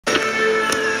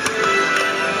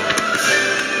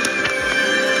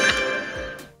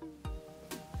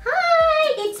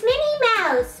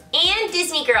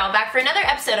back for another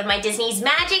episode of my Disney's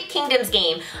Magic Kingdoms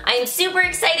game. I am super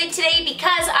excited today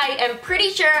because I am pretty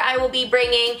sure I will be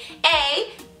bringing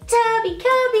a Tubby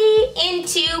Cubby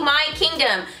into my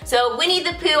kingdom. So Winnie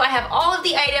the Pooh, I have all of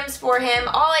the items for him.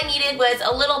 All I needed was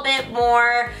a little bit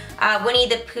more Winnie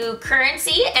the Pooh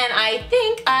currency, and I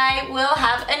think I will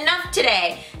have enough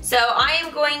today. So I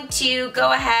am going to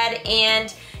go ahead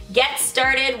and get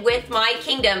started with my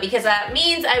kingdom, because that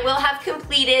means I will have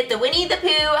completed the Winnie the Pooh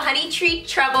Honey Treat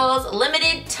Troubles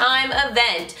limited time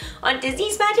event on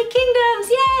Disney's Magic Kingdoms.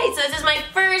 Yay! So this is my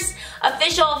first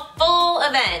official full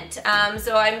event.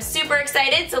 So I'm super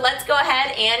excited, so let's go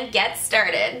ahead and get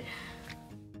started.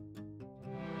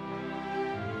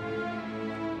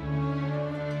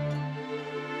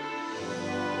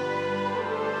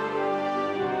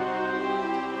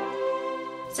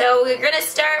 So we're gonna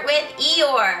start with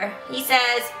Eeyore. He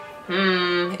says,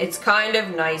 it's kind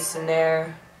of nice in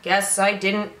there. Guess I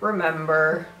didn't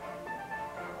remember.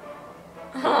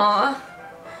 Aw,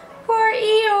 poor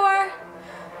Eeyore.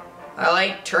 I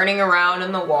like turning around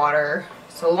in the water,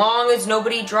 so long as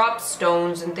nobody drops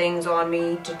stones and things on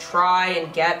me to try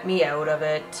and get me out of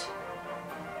it.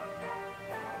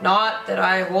 Not that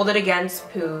I hold it against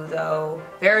Pooh, though.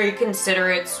 Very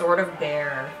considerate sort of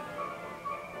bear.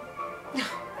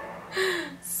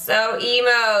 So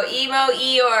emo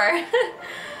Eeyore.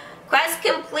 Quest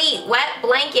complete, wet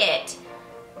blanket.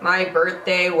 My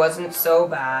birthday wasn't so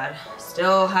bad.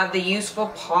 Still have the useful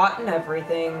pot and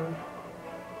everything.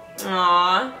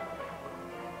 Aww.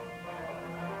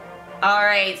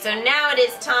 Alright, so now it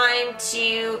is time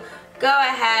to go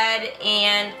ahead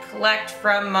and collect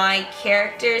from my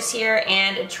characters here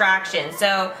and attractions.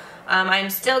 So I'm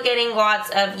still getting lots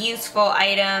of useful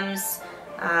items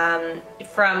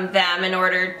from them in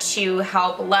order to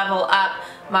help level up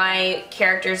my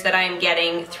characters that I'm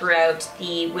getting throughout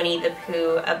the Winnie the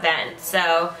Pooh event.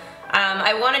 So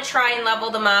I want to try and level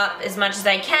them up as much as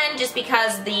I can, just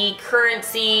because the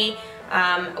currency,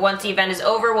 once the event is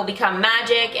over, will become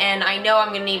magic, and I know I'm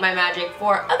going to need my magic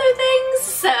for other things,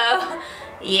 so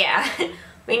yeah,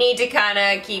 we need to kind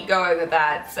of keep going with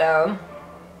that. So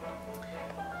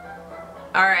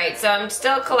alright, so I'm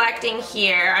still collecting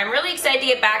here. I'm really excited to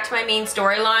get back to my main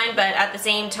storyline, but at the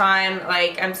same time,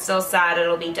 like, I'm still sad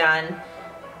it'll be done.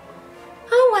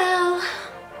 Oh well.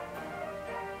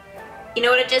 You know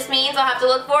what it just means? I'll have to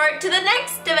look forward to the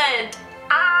next event.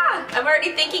 I'm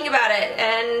already thinking about it,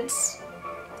 and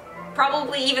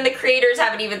probably even the creators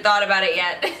haven't even thought about it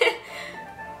yet.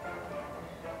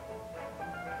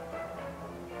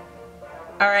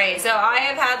 Alright, so I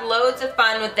have had loads of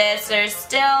fun with this. There's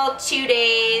still 2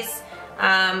 days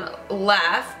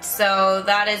left, so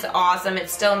that is awesome. It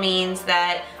still means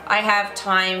that I have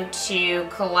time to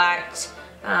collect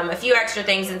a few extra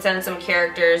things and send some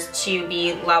characters to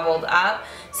be leveled up.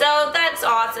 So that's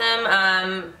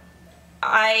awesome.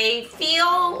 I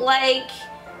feel like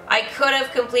I could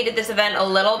have completed this event a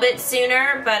little bit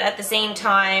sooner, but at the same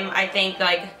time, I think,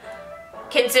 like,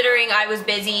 considering I was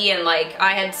busy and like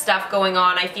I had stuff going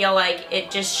on, I feel like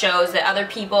it just shows that other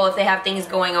people, if they have things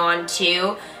going on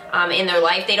too in their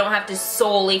life, they don't have to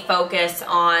solely focus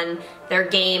on their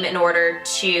game in order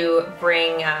to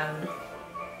bring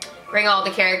all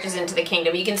the characters into the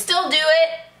kingdom. You can still do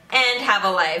it and have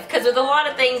a life, because with a lot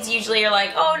of things, usually you're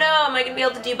like, oh no, am I going to be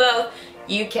able to do both?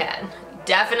 You can.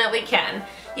 Definitely can.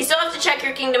 You still have to check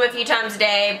your kingdom a few times a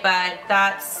day, but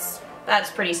that's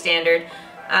pretty standard.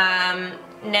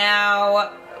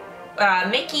 Now,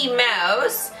 Mickey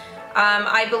Mouse,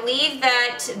 I believe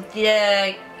that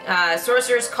the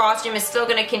sorcerer's costume is still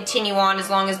going to continue on as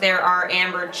long as there are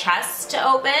amber chests to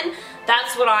open.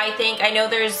 That's what I think. I know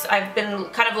I've been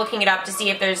kind of looking it up to see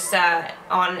if there's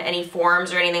on any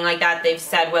forums or anything like that, they've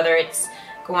said whether it's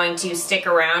going to stick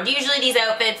around. Usually these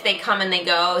outfits, they come and they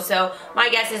go, so my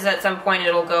guess is at some point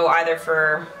it'll go either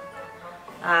for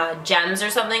gems or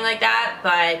something like that,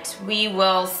 but we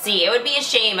will see. It would be a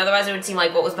shame, otherwise it would seem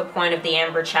like what was the point of the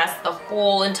amber chest, the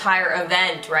whole entire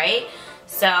event, right?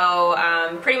 So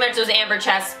pretty much those amber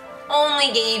chests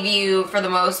only gave you, for the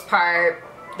most part,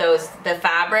 the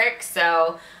fabric,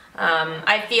 so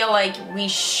I feel like we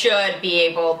should be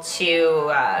able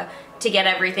to get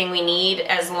everything we need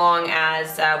as long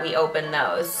as we open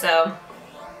those. So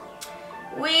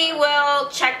we will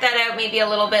check that out maybe a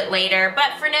little bit later,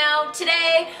 but for now,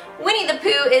 today, Winnie the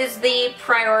Pooh is the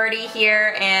priority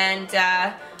here, and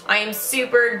I am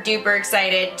super duper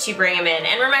excited to bring him in.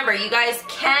 And remember, you guys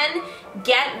can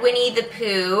get Winnie the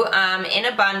Pooh in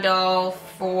a bundle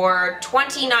for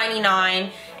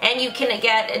 $20.99, and you can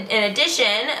get, in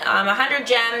addition, 100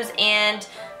 gems and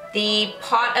the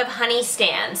pot of honey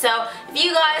stand. So if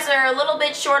you guys are a little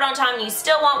bit short on time and you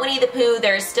still want Winnie the Pooh,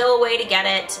 there's still a way to get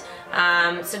it.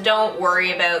 So don't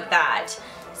worry about that.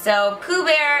 So Pooh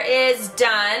Bear is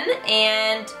done,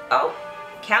 and oh,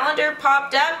 calendar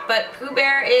popped up, but Pooh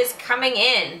Bear is coming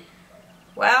in.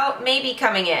 Well, maybe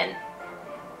coming in.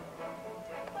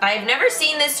 I've never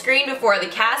seen this screen before. The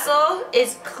castle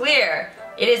is clear.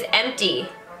 It is empty.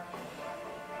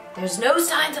 There's no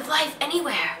signs of life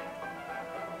anywhere.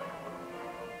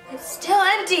 It's still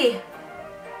empty.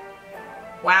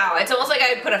 Wow, it's almost like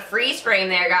I put a freeze frame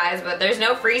there, guys, but there's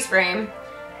no freeze frame.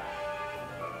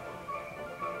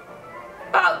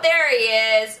 Oh, there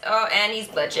he is. Oh, and he's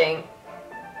glitching.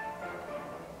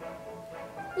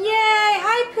 Yay!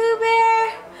 Hi, Pooh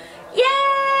Bear!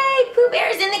 Yay! Pooh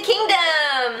Bear's in the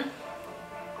kingdom!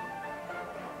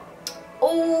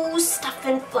 Oh, stuff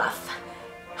and fluff.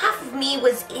 Half of me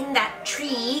was in that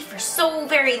tree for so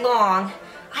very long,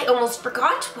 I almost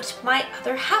forgot what my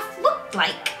other half looked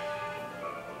like.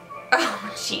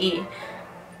 Oh, gee.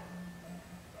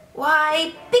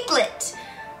 Why, Piglet,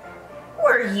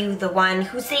 were you the one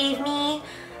who saved me?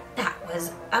 That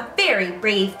was a very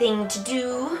brave thing to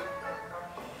do.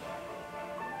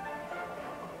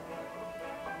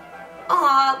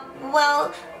 Aw,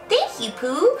 well, thank you,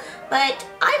 Pooh, but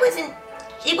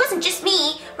it wasn't just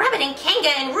me. Rabbit and Kanga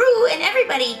and Roo and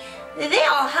everybody, they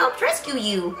all helped rescue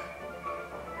you.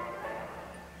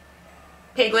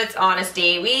 Piglet's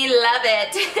honesty, we love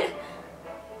it.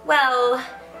 Well,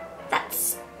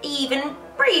 that's even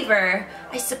braver.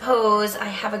 I suppose I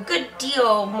have a good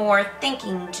deal more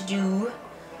thinking to do.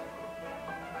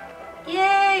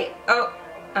 Yay! Oh,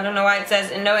 I don't know why it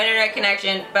says no internet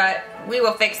connection, but we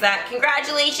will fix that.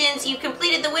 Congratulations, you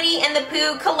completed the Winnie and the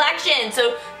Pooh collection.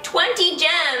 So 20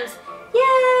 gems.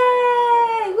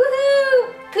 Yay!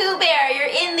 Woohoo! Pooh Bear,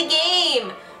 you're in the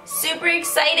game. Super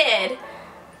excited.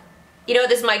 You know,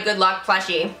 this is my good luck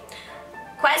plushie.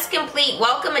 Quest complete.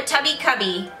 Welcome a Tubby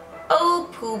Cubby. Oh,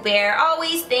 Pooh Bear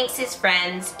always thanks his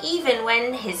friends, even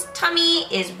when his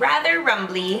tummy is rather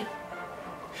rumbly.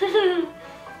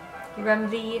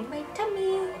 Rumbly in my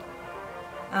tummy.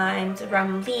 I'm so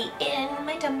rumbly in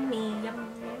my tummy.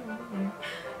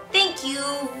 Thank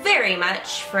you very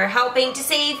much for helping to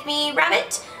save me,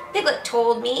 Rabbit. Piglet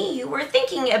told me you were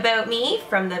thinking about me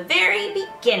from the very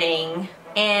beginning.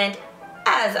 And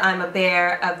as I'm a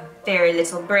bear of very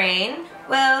little brain,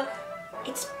 well,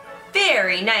 it's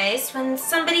very nice when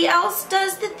somebody else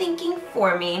does the thinking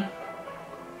for me.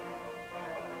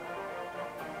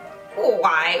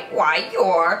 Why,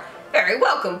 you're very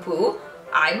welcome, Pooh.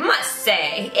 I must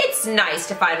say, it's nice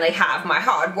to finally have my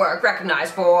hard work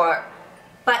recognized for.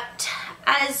 But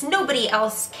as nobody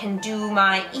else can do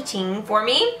my eating for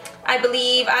me, I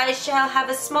believe I shall have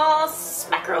a small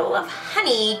smackerel of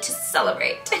honey to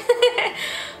celebrate.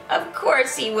 Of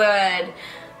course he would,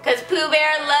 because Pooh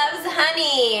Bear loves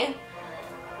honey.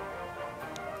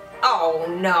 Oh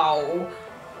no.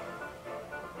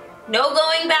 No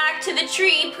going back to the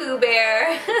tree, Pooh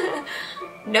Bear.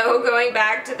 No going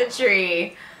back to the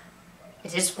tree.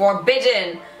 It is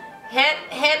forbidden. Hip,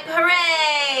 hip,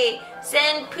 hooray!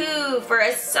 Send Pooh for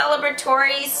a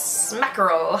celebratory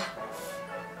smackerel.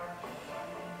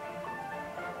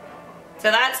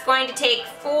 So that's going to take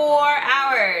 4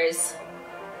 hours.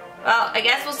 Well, I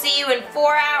guess we'll see you in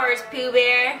 4 hours, Pooh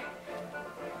Bear.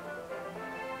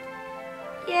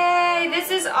 Yay, this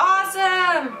is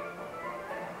awesome!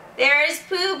 There's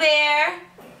Pooh Bear.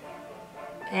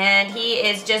 And he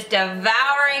is just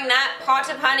devouring that pot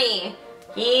of honey.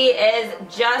 He is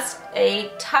just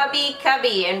a tubby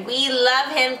cubby, and we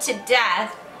love him to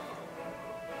death.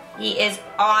 He is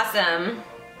awesome.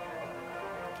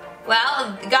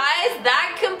 Well, guys,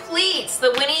 that completes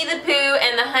the Winnie the Pooh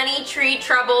and the Honey Tree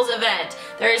Troubles event.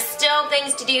 There's still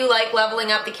things to do, like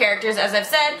leveling up the characters, as I've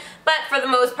said, but for the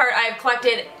most part, I've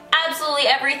collected absolutely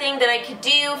everything that I could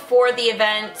do for the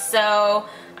event, so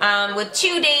with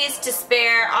 2 days to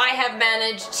spare, I have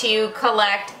managed to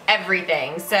collect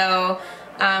everything. So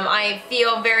I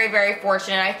feel very, very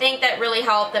fortunate. I think that really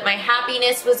helped that my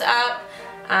happiness was up,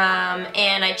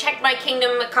 and I checked my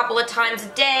kingdom a couple of times a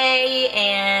day,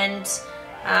 and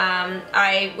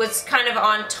I was kind of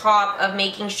on top of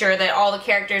making sure that all the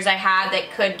characters I had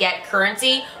that could get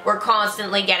currency were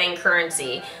constantly getting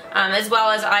currency. As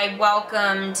well as I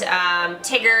welcomed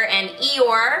Tigger and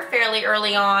Eeyore fairly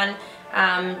early on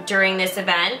during this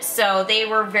event, so they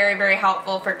were very, very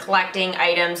helpful for collecting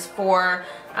items for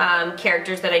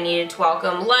characters that I needed to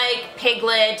welcome, like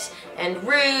Piglet and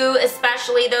Roo.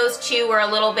 Especially those two were a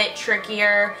little bit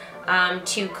trickier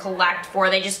to collect for.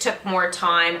 They just took more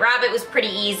time. Rabbit was pretty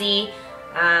easy.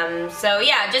 So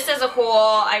yeah, just as a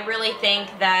whole, I really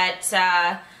think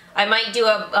that I might do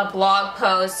a blog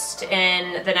post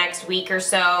in the next week or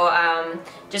so,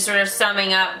 just sort of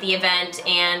summing up the event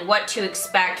and what to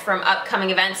expect from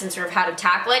upcoming events and sort of how to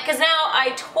tackle it, because now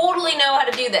I totally know how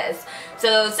to do this.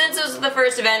 So since it was the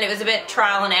first event, it was a bit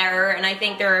trial and error, and I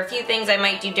think there are a few things I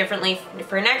might do differently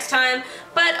for next time,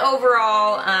 but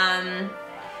overall,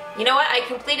 you know what, I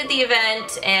completed the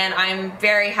event and I'm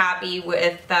very happy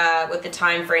with the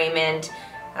time frame and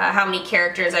how many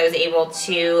characters I was able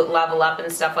to level up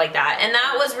and stuff like that. And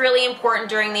that was really important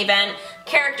during the event.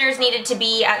 Characters needed to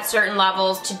be at certain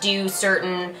levels to do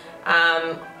certain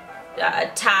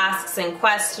tasks and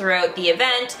quests throughout the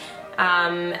event.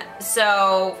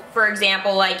 So, for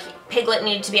example, like Piglet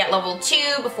needed to be at level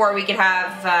 2 before we could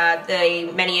have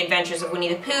the many adventures of Winnie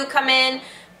the Pooh come in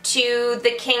to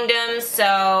the kingdom.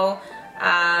 So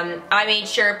I made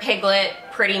sure Piglet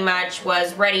pretty much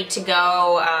was ready to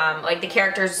go. Like the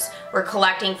characters were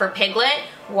collecting for Piglet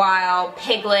while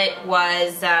Piglet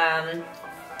was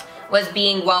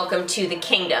being welcomed to the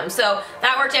kingdom. So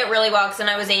that worked out really well because then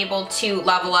I was able to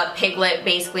level up Piglet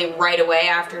basically right away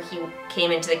after he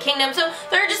came into the kingdom. So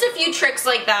there are just a few tricks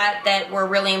like that that were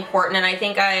really important, and I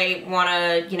think I want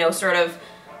to, you know, sort of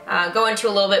go into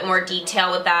a little bit more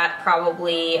detail with that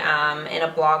probably in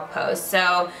a blog post.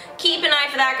 So keep an eye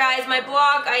for that, guys. My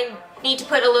blog, I need to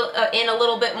put in a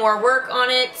little bit more work on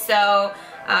it, so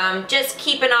just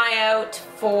keep an eye out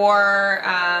for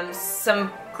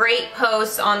some great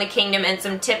posts on the kingdom and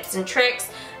some tips and tricks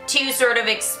to sort of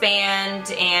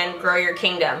expand and grow your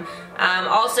kingdom.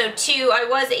 Also too, I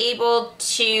was able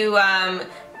to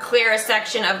clear a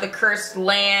section of the cursed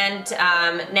land.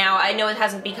 Now I know it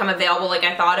hasn't become available like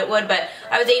I thought it would, but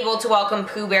I was able to welcome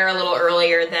Pooh Bear a little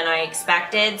earlier than I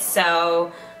expected,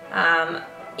 so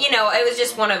you know, it was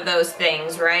just one of those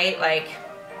things, right? Like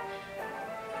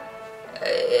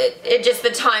it just,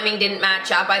 the timing didn't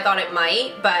match up. I thought it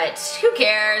might, but who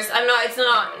cares? It's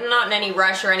not in any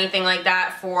rush or anything like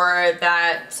that for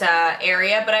that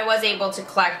area, but I was able to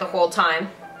collect the whole time.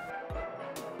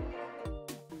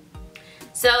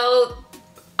 So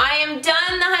I am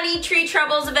done the Honey Tree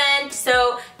Troubles event,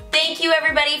 so thank you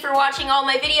everybody for watching all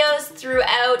my videos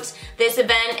throughout this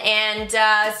event, and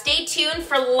stay tuned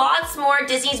for lots more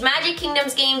Disney's Magic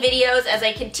Kingdoms game videos as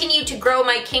I continue to grow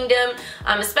my kingdom,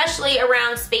 especially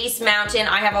around Space Mountain.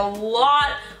 I have a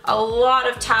lot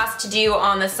of tasks to do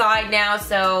on the side now,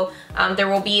 so there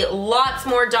will be lots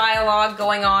more dialogue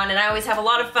going on, and I always have a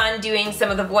lot of fun doing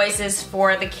some of the voices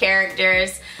for the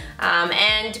characters.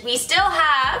 And we still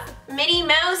have Minnie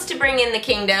Mouse to bring in the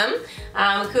kingdom,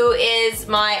 who is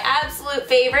my absolute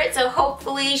favorite, so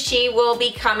hopefully she will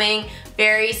be coming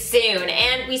very soon.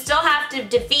 And we still have to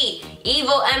defeat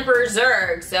evil Emperor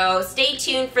Zurg, so stay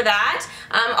tuned for that.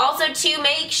 Also to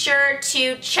make sure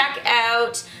to check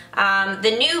out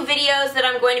the new videos that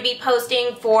I'm going to be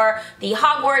posting for the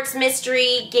Hogwarts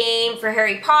Mystery game for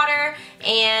Harry Potter,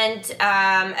 and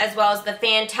as well as the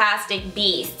Fantastic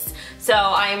Beasts. So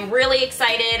I'm really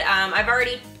excited. I've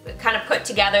already kind of put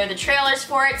together the trailers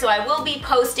for it, so I will be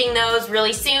posting those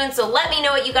really soon. So let me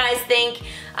know what you guys think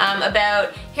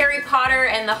about Harry Potter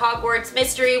and the Hogwarts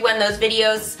Mystery when those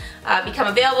videos become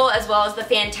available, as well as the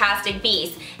Fantastic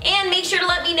Beasts. And make sure to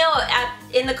let me know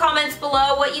in the comments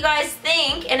below what you guys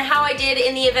think and how I did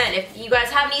in the event. If you guys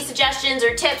have any suggestions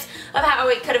or tips of how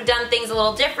I could have done things a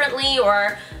little differently,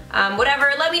 or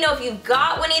whatever, let me know if you've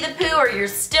got Winnie the Pooh or you're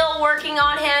still working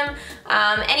on him.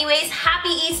 Anyways, happy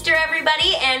Easter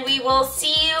everybody, and we will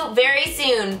see you very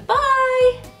soon.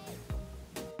 Bye!